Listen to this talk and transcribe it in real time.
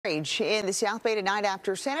In the South Bay tonight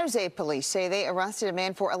after San Jose police say they arrested a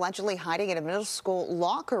man for allegedly hiding in a middle school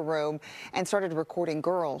locker room and started recording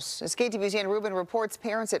girls. As KTVU's Ann Rubin reports,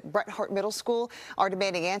 parents at Bret Harte Middle School are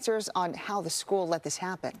demanding answers on how the school let this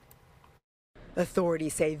happen.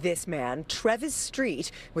 Authorities say this man, Travis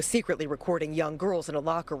Street, was secretly recording young girls in a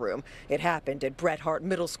locker room. It happened at Bret Harte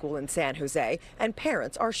Middle School in San Jose, and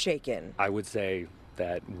parents are shaken. I would say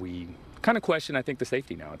that we kind of question, I think, the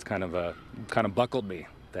safety now. It's kind of buckled me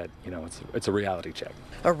that, it's a reality check.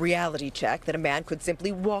 A reality check that a man could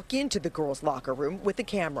simply walk into the girls' locker room with a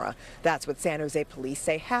camera. That's what San Jose police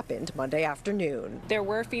say happened Monday afternoon. There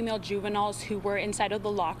were female juveniles who were inside of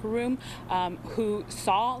the locker room who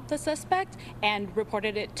saw the suspect and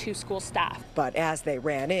reported it to school staff. But as they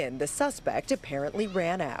ran in, the suspect apparently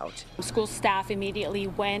ran out. School staff immediately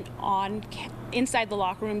went on inside the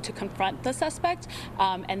locker room to confront the suspect,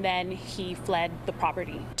 and then he fled the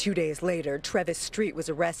property. 2 days later, Travis Street was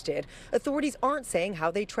arrested. Authorities aren't saying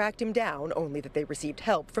how they tracked him down, only that they received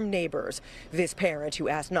help from neighbors. This parent, who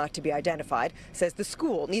asked not to be identified, says the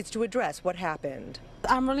school needs to address what happened.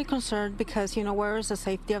 I'm really concerned because, where is the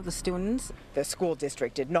safety of the students? The school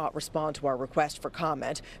district did not respond to our request for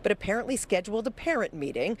comment, but apparently scheduled a parent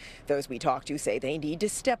meeting. Those we talked to say they need to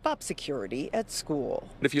step up security at school.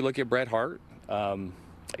 If you look at Bret Harte,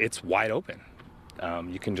 it's wide open.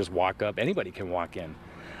 You can just walk up, anybody can walk in.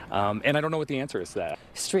 And I don't know what the answer is to that.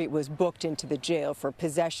 Street was booked into the jail for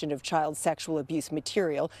possession of child sexual abuse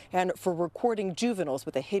material and for recording juveniles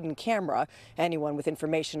with a hidden camera. Anyone with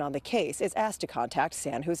information on the case is asked to contact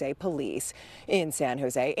San Jose police. In San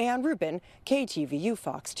Jose, Ann Rubin, KTVU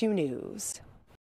Fox 2 News.